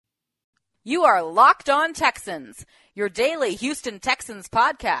You are Locked On Texans, your daily Houston Texans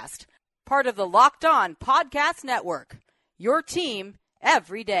podcast, part of the Locked On Podcast Network, your team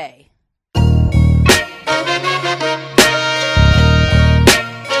every day.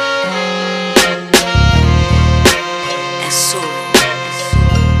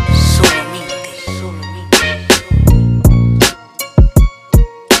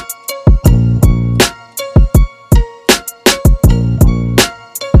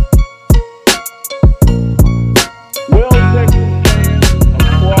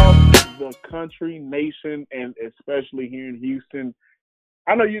 Country, nation, and especially here in Houston.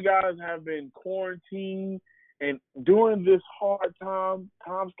 I know you guys have been quarantined, and during this hard time,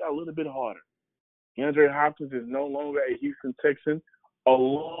 times got a little bit harder. DeAndre Hopkins is no longer a Houston Texan,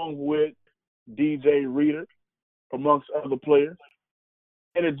 along with DJ Reader, amongst other players.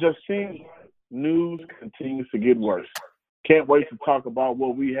 And it just seems like news continues to get worse. Can't wait to talk about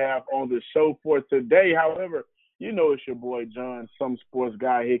what we have on the show for today. However, you know it's your boy John, some sports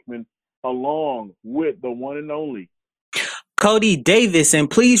guy Hickman, along with the one and only Cody Davis. And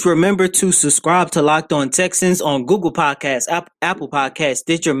please remember to subscribe to Locked On Texans on Google Podcasts, Apple Podcasts,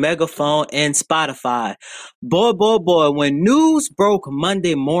 Stitcher, Megaphone, and Spotify. Boy, when news broke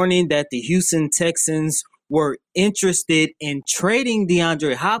Monday morning that the Houston Texans were interested in trading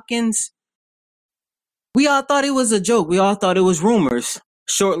DeAndre Hopkins, we all thought it was a joke. We all thought it was rumors.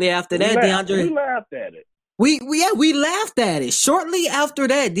 Shortly after that, we laughed at it. We laughed at it. Shortly after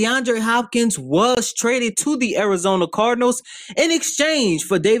that, DeAndre Hopkins was traded to the Arizona Cardinals in exchange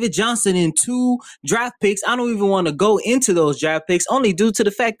for David Johnson and 2 draft picks. I don't even want to go into those draft picks, only due to the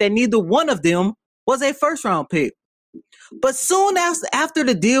fact that neither one of them was a first-round pick. But soon after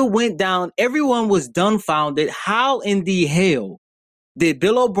the deal went down, everyone was dumbfounded. How in the hell did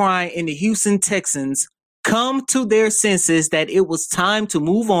Bill O'Brien and the Houston Texans come to their senses that it was time to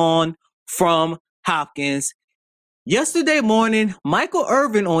move on from Hopkins? Yesterday morning, Michael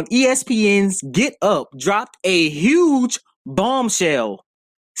Irvin on ESPN's Get Up dropped a huge bombshell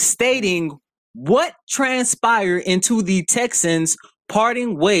stating what transpired into the Texans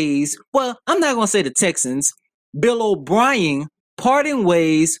parting ways. Well, I'm not going to say the Texans, Bill O'Brien parting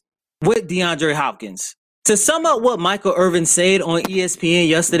ways with DeAndre Hopkins. To sum up what Michael Irvin said on ESPN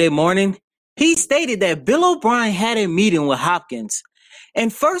yesterday morning, he stated that Bill O'Brien had a meeting with Hopkins.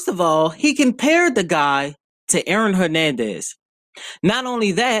 And first of all, he compared the guy to Aaron Hernandez. Not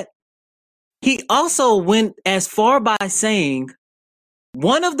only that, he also went as far by saying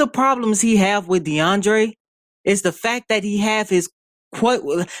one of the problems he have with DeAndre is the fact that he have his,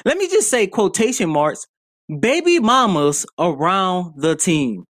 let me just say quotation marks, baby mamas around the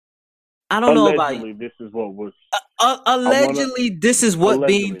team. I don't know about you. This is what was allegedly. This is what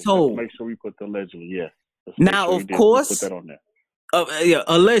being told. Let's make sure we put the allegedly. Yeah. Now, of course, put that on there.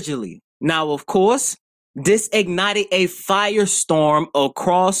 Allegedly. Now, of course, this ignited a firestorm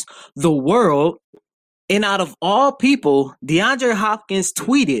across the world. And out of all people, DeAndre Hopkins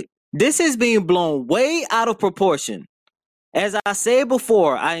tweeted, "This is being blown way out of proportion. As I said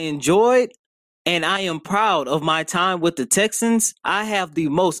before, I enjoyed and I am proud of my time with the Texans. I have the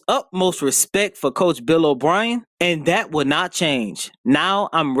utmost respect for Coach Bill O'Brien, and that will not change. Now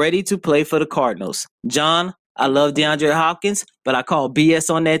I'm ready to play for the Cardinals. John, I love DeAndre Hopkins, but I call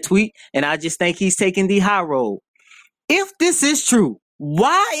BS on that tweet, and I just think he's taking the high road. If this is true,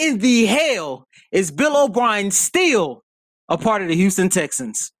 why in the hell is Bill O'Brien still a part of the Houston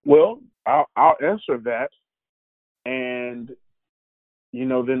Texans?" Well, I'll answer that, and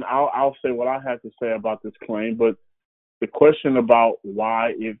then I'll say what I have to say about this claim. But the question about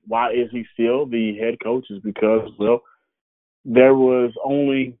why is he still the head coach is because, well, there was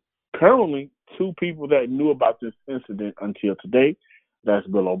only currently 2 people that knew about this incident until today. That's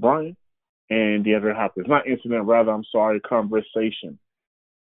Bill O'Brien and DeAndre Hopkins. Not incident, rather, conversation.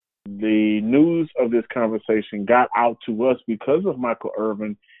 The news of this conversation got out to us because of Michael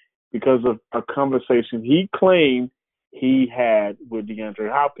Irvin, because of a conversation he claimed he had with DeAndre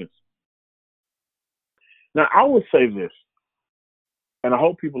Hopkins. Now, I would say this, and I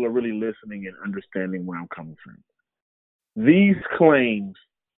hope people are really listening and understanding where I'm coming from. These claims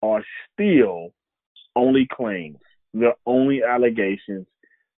are still only claims. They're only allegations.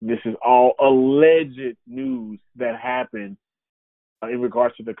 This is all alleged news that happened in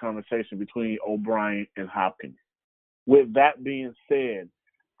regards to the conversation between O'Brien and Hopkins. With that being said,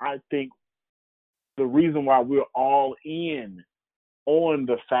 I think the reason why we're all in on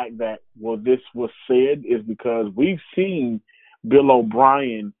the fact that, well, this was said is because we've seen Bill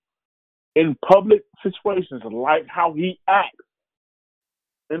O'Brien in public situations, like how he acts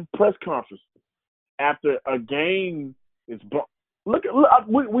in press conferences after a game is Look,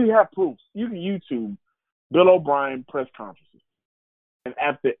 we have proofs. You can YouTube Bill O'Brien press conferences, and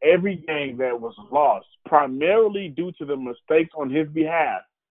after every game that was lost, primarily due to the mistakes on his behalf,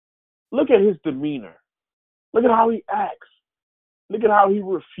 look at his demeanor. Look at how he acts. Look at how he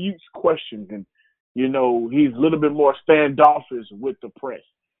refutes questions, and he's a little bit more standoffish with the press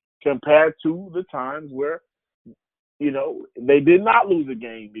compared to the times where they did not lose a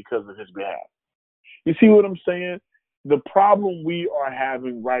game because of his behalf. You see what I'm saying? The problem we are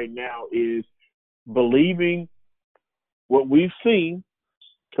having right now is believing what we've seen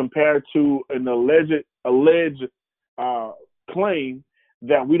compared to an alleged claim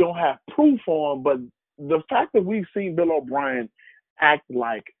that we don't have proof on. But the fact that we've seen Bill O'Brien act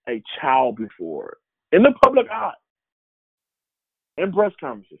like a child before in the public eye, in press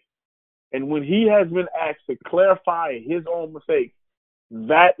conferences, and when he has been asked to clarify his own mistakes,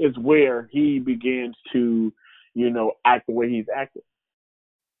 that is where he begins to, act the way he's acted.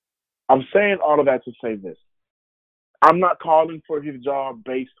 I'm saying all of that to say this. I'm not calling for his job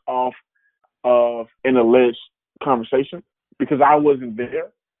based off of an alleged conversation because I wasn't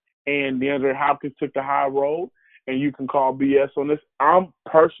there and DeAndre Hopkins took the high road, and you can call BS on this. I'm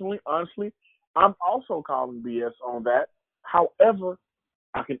personally, honestly, I'm also calling BS on that. However,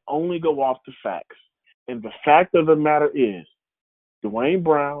 I can only go off the facts. And the fact of the matter is, Dwayne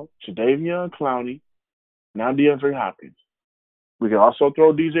Brown, Jadeveon Clowney, now DeAndre Hopkins. We can also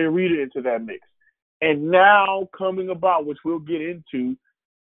throw DJ Reader into that mix. And now coming about, which we'll get into,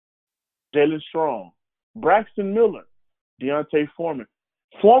 Jalen Strong, Braxton Miller, Deontay Foreman.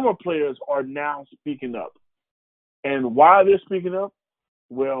 Former players are now speaking up. And why they're speaking up?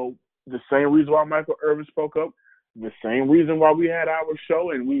 Well, the same reason why Michael Irvin spoke up, the same reason why we had our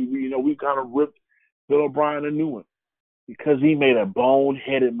show, and we kind of ripped Bill O'Brien a new one, because he made a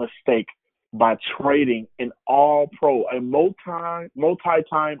boneheaded mistake by trading an all-pro, a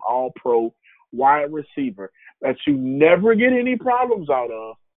multi-time all-pro wide receiver that you never get any problems out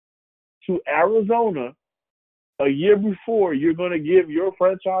of to Arizona a year before you're going to give your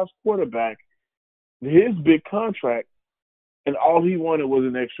franchise quarterback his big contract, and all he wanted was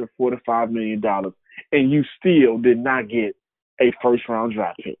an extra $4 to $5 million, and you still did not get a first-round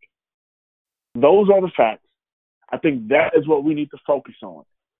draft pick. Those are the facts. I think that is what we need to focus on.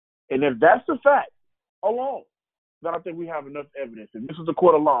 And if that's the fact alone, then I think we have enough evidence. If this is a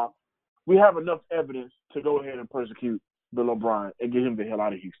court of law, we have enough evidence to go ahead and persecute Bill O'Brien and get him the hell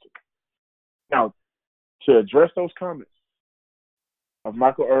out of Houston. Now, to address those comments of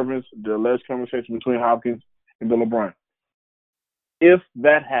Michael Irvin's, the alleged conversation between Hopkins and Bill O'Brien, if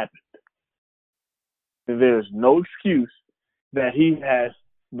that happened, then there's no excuse that he has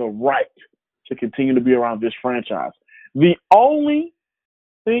the right to continue to be around this franchise. The only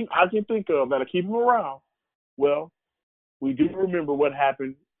thing I can think of that'll keep him around, well, we do remember what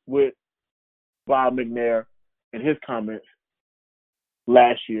happened with Bob McNair and his comments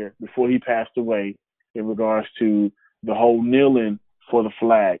last year before he passed away in regards to the whole kneeling for the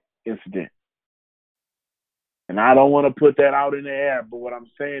flag incident. And I don't want to put that out in the air, but what I'm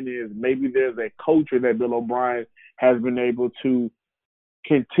saying is maybe there's a culture that Bill O'Brien has been able to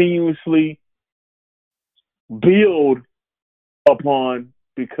continuously build upon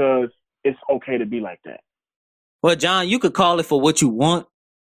because it's okay to be like that. Well, John, you could call it for what you want,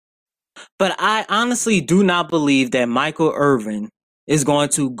 but I honestly do not believe that Michael Irvin is going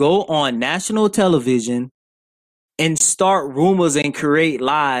to go on national television and start rumors and create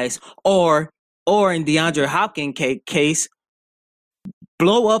lies, or in DeAndre Hopkins' case,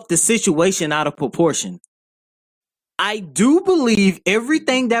 blow up the situation out of proportion. I do believe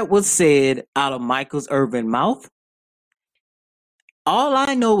everything that was said out of Michael Irvin's mouth. All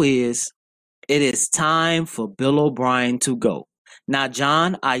I know is it is time for Bill O'Brien to go. Now,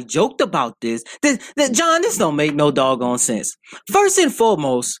 John, I joked about this. John, this don't make no doggone sense. First and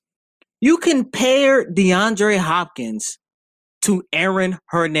foremost, you compare DeAndre Hopkins to Aaron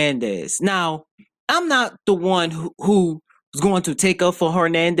Hernandez. Now, I'm not the one who is going to take up for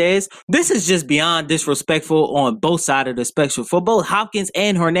Hernandez. This is just beyond disrespectful on both sides of the spectrum for both Hopkins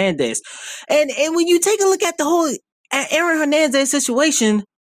and Hernandez. And when you take a look at the whole Aaron Hernandez situation,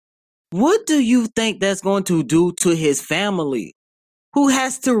 what do you think that's going to do to his family, who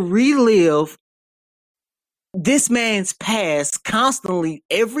has to relive this man's past constantly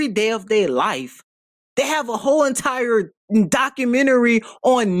every day of their life? They have a whole entire documentary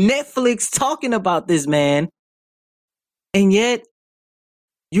on Netflix talking about this man. And yet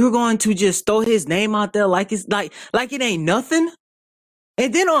you're going to just throw his name out there like it's like it ain't nothing.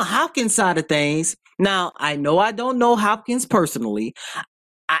 And then on Hopkins' side of things, now I know I don't know Hopkins personally.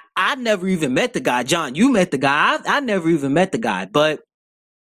 I never even met the guy. John, you met the guy. I never even met the guy. But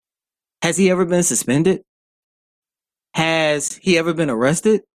has he ever been suspended? Has he ever been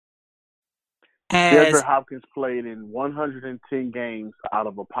arrested? DeAndre Hopkins played in 110 games out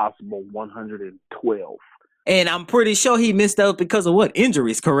of a possible 112. And I'm pretty sure he missed out because of what?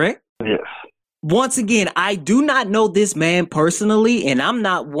 Injuries, correct? Yes. Once again, I do not know this man personally, and I'm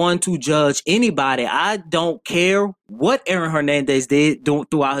not one to judge anybody. I don't care what Aaron Hernandez did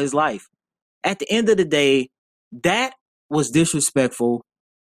throughout his life. At the end of the day, that was disrespectful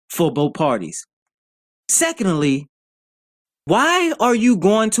for both parties. Secondly, why are you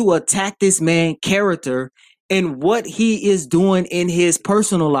going to attack this man's character and what he is doing in his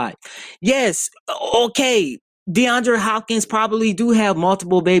personal life? Yes, okay, DeAndre Hopkins probably do have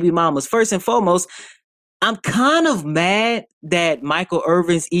multiple baby mamas. First and foremost, I'm kind of mad that Michael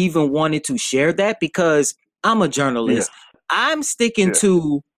Irvin's even wanted to share that because I'm a journalist. Yeah. I'm sticking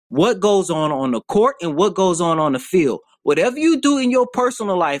to what goes on the court and what goes on the field. Whatever you do in your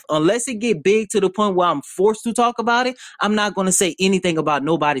personal life, unless it get big to the point where I'm forced to talk about it, I'm not going to say anything about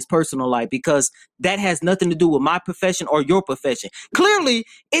nobody's personal life because that has nothing to do with my profession or your profession. Clearly,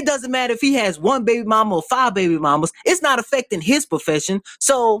 it doesn't matter if he has one baby mama or 5 baby mamas. It's not affecting his profession.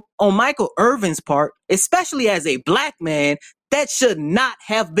 So on Michael Irvin's part, especially as a black man, that should not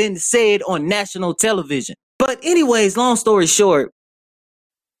have been said on national television. But anyways, long story short,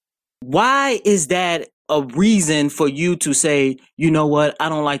 why is that a reason for you to say, you know what, I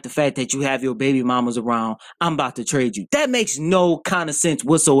don't like the fact that you have your baby mamas around. I'm about to trade you. That makes no kind of sense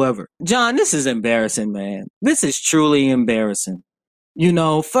whatsoever. John, this is embarrassing, man. This is truly embarrassing. You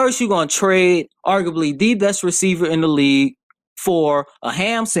know, first you're going to trade arguably the best receiver in the league for a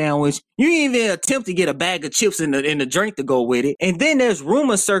ham sandwich. You didn't even attempt to get a bag of chips in the drink to go with it. And then there's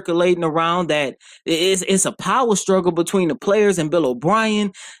rumors circulating around that it's a power struggle between the players and Bill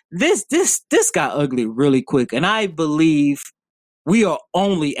O'Brien. This got ugly really quick. And I believe we are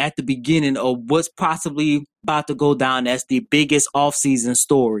only at the beginning of what's possibly about to go down as the biggest offseason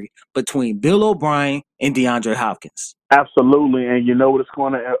story between Bill O'Brien and DeAndre Hopkins. Absolutely. And you know what it's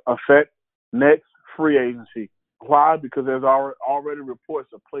going to affect next? Free agency. Why? Because there's already reports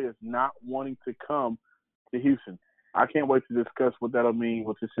of players not wanting to come to Houston. I can't wait to discuss what that'll mean,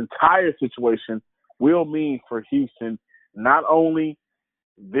 what this entire situation will mean for Houston, not only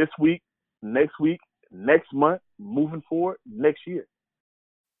this week, next month, moving forward, next year.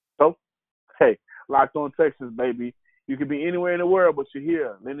 So, hey, Locked On Texans, baby. You could be anywhere in the world, but you're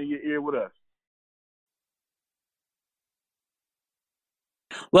here, lending your ear with us.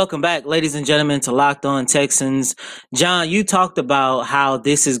 Welcome back, ladies and gentlemen, to Locked On Texans. John, you talked about how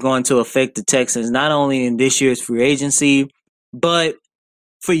this is going to affect the Texans, not only in this year's free agency, but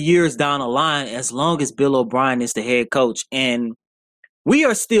for years down the line, as long as Bill O'Brien is the head coach. And we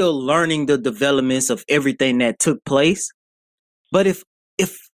are still learning the developments of everything that took place. But if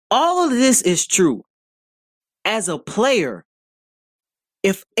all of this is true, as a player,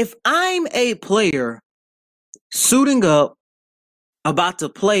 if I'm a player suiting up, about to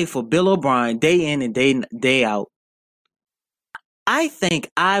play for Bill O'Brien day in and day out, I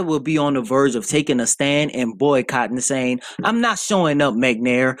think I will be on the verge of taking a stand and boycotting, saying, I'm not showing up,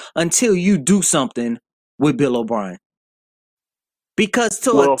 McNair, until you do something with Bill O'Brien. Because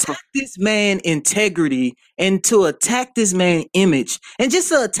to attack this man's integrity and to attack this man's image and just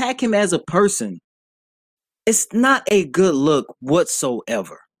to attack him as a person, it's not a good look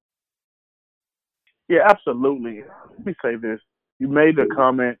whatsoever. Yeah, absolutely. Let me say this. You made a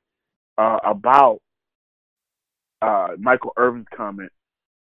comment about Michael Irvin's comment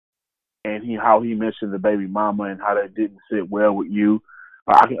and how he mentioned the baby mama and how that didn't sit well with you.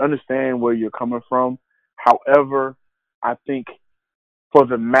 I can understand where you're coming from. However, I think for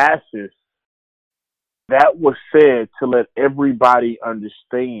the masses, that was said to let everybody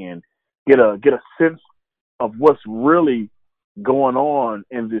understand, get a sense of what's really going on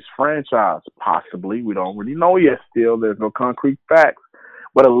in this franchise, possibly. We don't really know yet still. There's no concrete facts.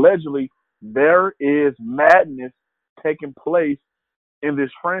 But allegedly, there is madness taking place in this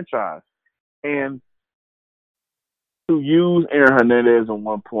franchise. And to use Aaron Hernandez at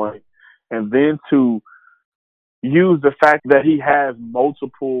one point, and then to use the fact that he has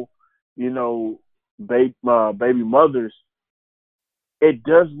multiple, baby mothers, it's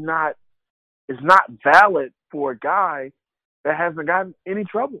not valid for a guy that hasn't gotten any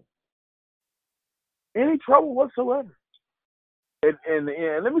trouble whatsoever. And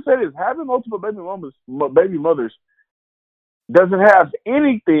let me say this: having multiple baby mothers doesn't have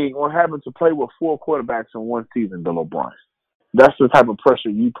anything on having to play with 4 quarterbacks in one season, Bill O'Brien. That's the type of pressure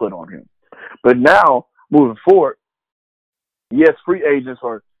you put on him. But now, moving forward, Yes, free agents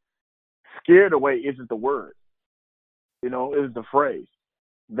are scared away isn't the word. Is the phrase.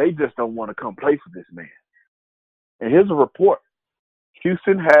 They just don't want to come play for this man. And here's a report.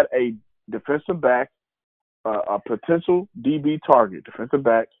 Houston had a defensive back, a potential DB target, defensive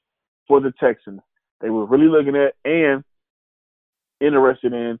back for the Texans. They were really looking at and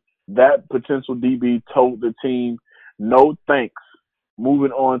interested in. That potential DB told the team, no thanks,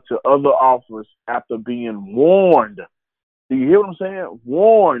 moving on to other offers after being warned. Do you hear what I'm saying?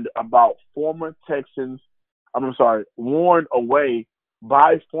 Warned about warned away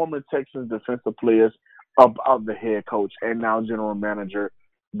by former Texans defensive players about the head coach and now general manager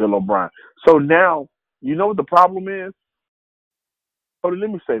Bill O'Brien. So now, you know what the problem is? Let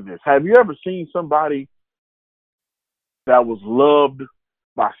me say this. Have you ever seen somebody that was loved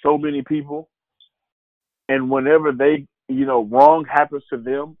by so many people, and whenever they, wrong happens to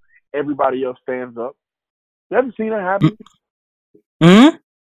them, everybody else stands up? You ever seen that happen? Mm-hmm.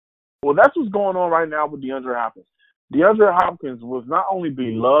 Well, that's what's going on right now with DeAndre Hopkins. DeAndre Hopkins was not only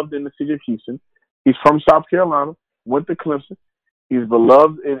beloved in the city of Houston, he's from South Carolina, went to Clemson. He's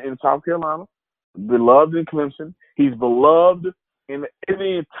beloved in South Carolina, beloved in Clemson. He's beloved in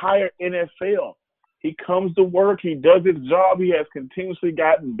the entire NFL. He comes to work. He does his job. He has continuously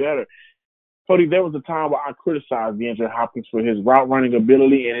gotten better. Cody, there was a time where I criticized DeAndre Hopkins for his route running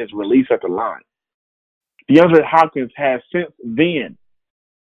ability and his release at the line. DeAndre Hopkins has since then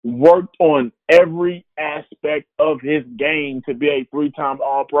worked on every aspect of his game to be a 3-time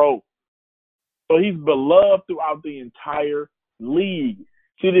All-Pro. So he's beloved throughout the entire league.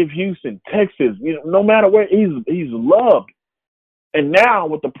 City of Houston, Texas, no matter where, he's loved. And now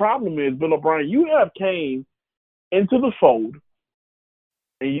what the problem is, Bill O'Brien, you have came into the fold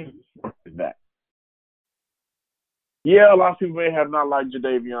and you that. Yeah, a lot of people may have not liked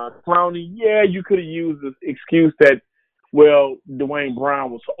Jadeveon Clowney. Yeah, you could have used this excuse that, well, Dwayne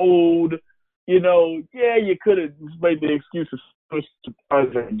Brown was old. Yeah, you could have made the excuse of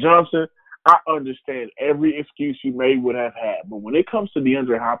Andre Johnson. I understand every excuse you may would have had. But when it comes to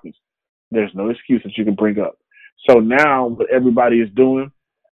DeAndre Hopkins, there's no excuse that you can bring up. So now what everybody is doing,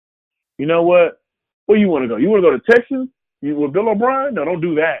 you know what? Where you want to go? You want to go to Texas? You with Bill O'Brien? No, don't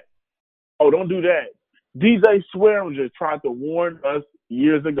do that. Oh, don't do that. DJ Swearinger tried to warn us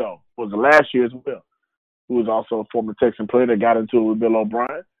years ago. It was last year as well. Who was also a former Texan player that got into it with Bill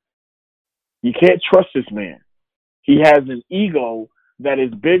O'Brien. You can't trust this man. He has an ego that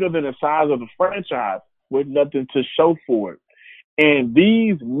is bigger than the size of the franchise with nothing to show for it. And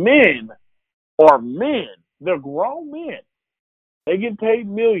these men are men. They're grown men. They get paid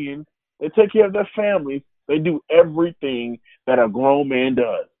millions. They take care of their families. They do everything that a grown man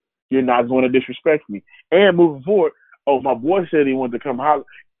does. You're not going to disrespect me. And moving forward, my boy said he wanted to come holler.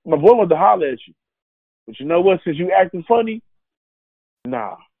 My boy wanted to holler at you. But you know what? Since you acting funny,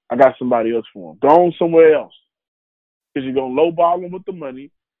 nah, I got somebody else for him. Go on somewhere else. Because you're going to lowball him with the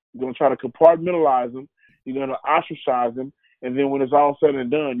money. You're going to try to compartmentalize him. You're going to ostracize him. And then when it's all said and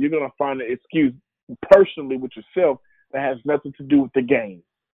done, you're going to find an excuse personally with yourself that has nothing to do with the game.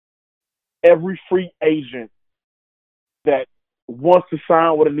 Every free agent that wants to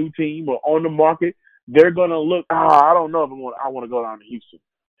sign with a new team or on the market, they're going to look, I don't know if I want to go down to Houston.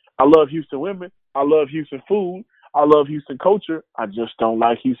 I love Houston women. I love Houston food. I love Houston culture. I just don't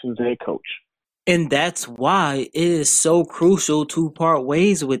like Houston's head coach. And that's why it is so crucial to part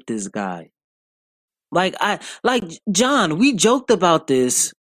ways with this guy. Like John, we joked about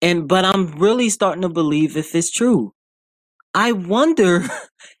this, but I'm really starting to believe if it's true. I wonder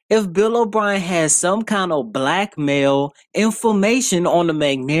if Bill O'Brien has some kind of blackmail information on the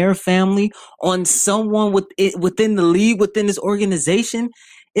McNair family, on someone within the league, within this organization.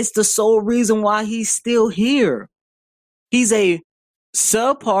 It's the sole reason why he's still here. He's a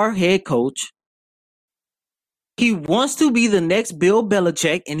subpar head coach. He wants to be the next Bill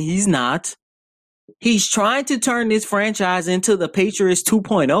Belichick, and he's not. He's trying to turn this franchise into the Patriots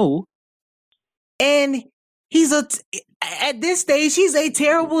 2.0. And at this stage, he's a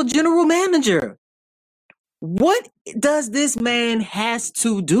terrible general manager. What does this man has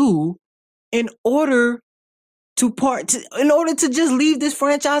to do in order to just leave this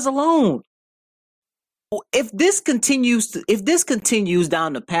franchise alone? If this continues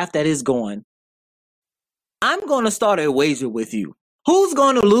down the path that it's going, I'm going to start a wager with you. Who's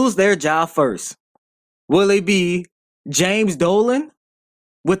going to lose their job first? Will it be James Dolan,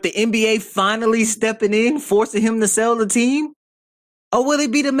 with the NBA finally stepping in, forcing him to sell the team? Or will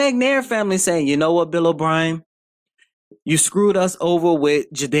it be the McNair family saying, you know what, Bill O'Brien? You screwed us over with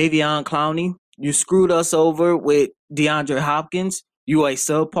Jadeveon Clowney. You screwed us over with DeAndre Hopkins. You are a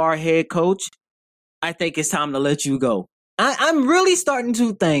subpar head coach. I think it's time to let you go. I'm really starting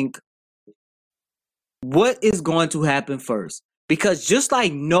to think what is going to happen first. Because just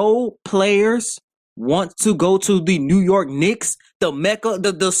like no players want to go to the New York Knicks, the mecca,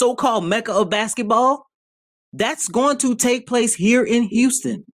 the so-called mecca of basketball, that's going to take place here in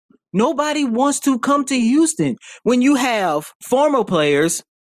Houston. Nobody wants to come to Houston when you have former players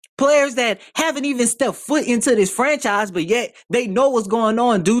that haven't even stepped foot into this franchise, but yet they know what's going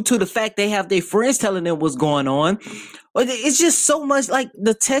on due to the fact they have their friends telling them what's going on. It's just so much like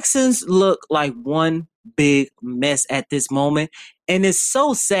the Texans look like one big mess at this moment. And it's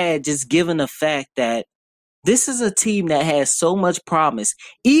so sad just given the fact that this is a team that has so much promise.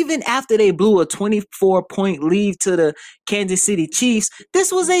 Even after they blew a 24-point lead to the Kansas City Chiefs,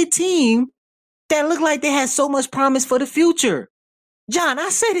 this was a team that looked like they had so much promise for the future. John, I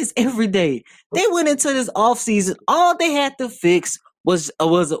say this every day. They went into this offseason. All they had to fix was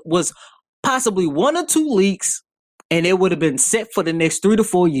possibly one or two leaks, and it would have been set for the next 3 to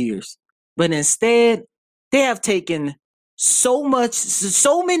 4 years. But instead, they have taken so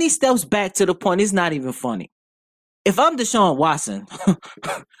many steps back to the point it's not even funny. If I'm Deshaun Watson,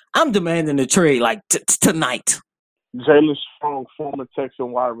 I'm demanding a trade like tonight. Jalen Strong, former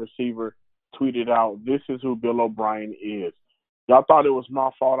Texan wide receiver, tweeted out, "This is who Bill O'Brien is. Y'all thought it was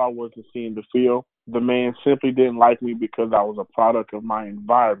my fault I wasn't seeing the field. The man simply didn't like me because I was a product of my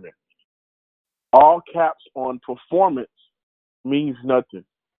environment. All caps on performance means nothing.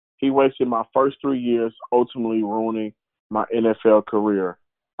 He wasted my first 3 years, ultimately ruining my NFL career.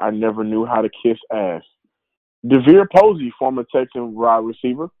 I never knew how to kiss ass." DeVere Posey, former Texan wide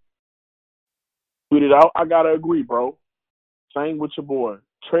receiver, tweeted out, "I gotta agree, bro. Same with your boy.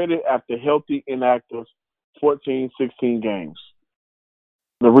 Traded after healthy inactive 14, 16 games.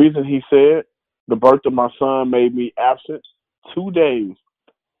 The reason he said, the birth of my son made me absent 2 days.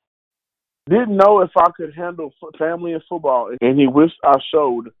 Didn't know if I could handle family and football, and he wished I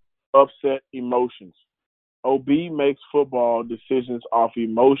showed upset emotions. OB makes football decisions off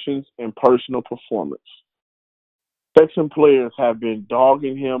emotions and personal performance. Texan players have been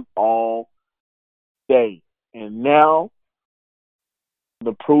dogging him all day, and now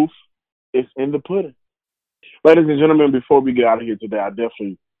the proof is in the pudding." Ladies and gentlemen, before we get out of here today, I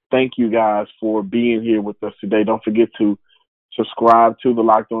definitely thank you guys for being here with us today. Don't forget to subscribe to the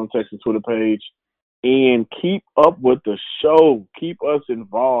Locked On Texans Twitter page and keep up with the show. Keep us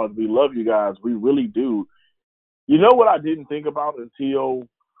involved. We love you guys. We really do. You know what I didn't think about until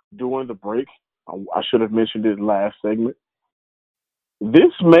during the break? I should have mentioned it last segment.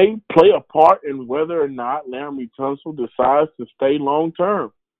 This may play a part in whether or not Laremy Tunsil decides to stay long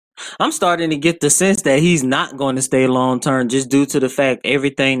term. I'm starting to get the sense that he's not going to stay long term just due to the fact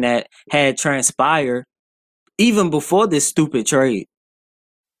everything that had transpired even before this stupid trade.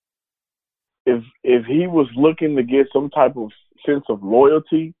 If he was looking to get some type of sense of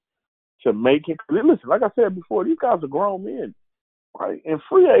loyalty to make it, listen, like I said before, these guys are grown men, right? In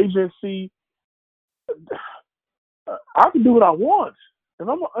free agency, I can do what I want. If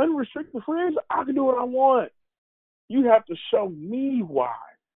I'm an unrestricted free agent, I can do what I want. You have to show me why.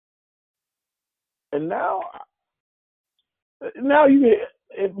 And now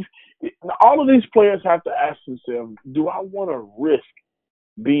all of these players have to ask themselves, do I want to risk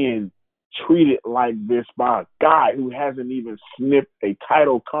being treated like this by a guy who hasn't even sniffed a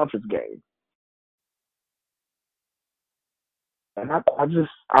title conference game? And I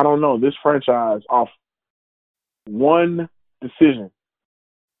don't know. This franchise, off one decision,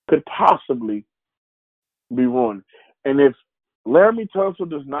 could possibly be ruined. And if Laremy Tunsil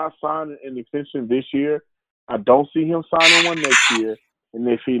does not sign an extension this year, I don't see him signing one next year. And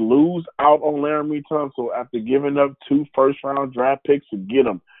if he lose out on Laremy Tunsil after giving up 2 first-round draft picks to get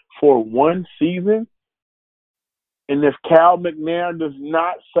him for one season, and if Cal McNair does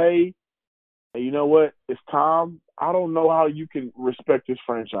not say, hey, you know what, it's time, I don't know how you can respect this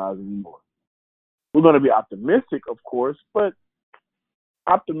franchise anymore. We're going to be optimistic, of course, but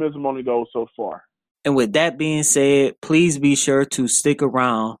optimism only goes so far. And with that being said, please be sure to stick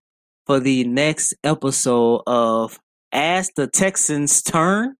around for the next episode of Ask the Texans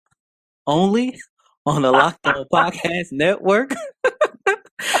Turn, only on the Locked On Podcast Network.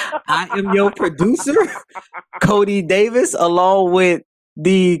 I am your producer, Cody Davis, along with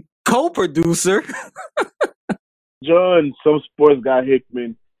the co-producer, John, Some Sports Guy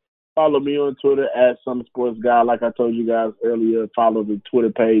Hickman. Follow me on Twitter at Some Sports Guy. Like I told you guys earlier, follow the Twitter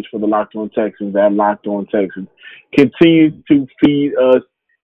page for the Locked On Texans at Locked On Texans. Continue to feed us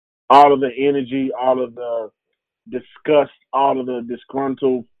all of the energy, all of the disgust, all of the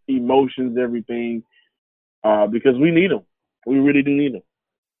disgruntled emotions, everything, because we need them. We really do need them.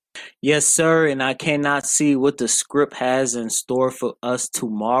 Yes, sir, and I cannot see what the script has in store for us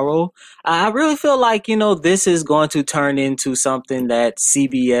tomorrow. I really feel like, this is going to turn into something that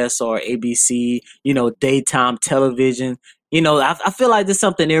CBS or ABC, daytime television, I feel like this is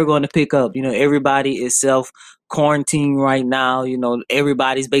something they're going to pick up. Everybody is self-quarantined right now.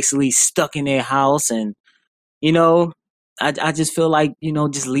 Everybody's basically stuck in their house, and, I just feel like,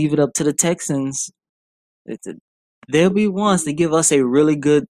 just leave it up to the Texans. They'll be ones to give us a really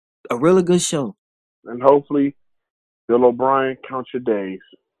good show. And hopefully, Bill O'Brien, count your days.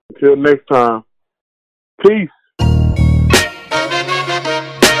 Until next time, peace.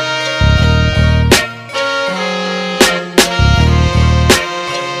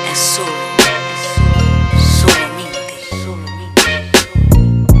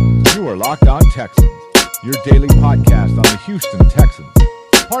 You are Locked On Texans, your daily podcast on the Houston Texans,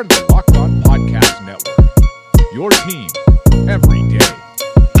 part of the Locked On Podcast Network. Your team every day.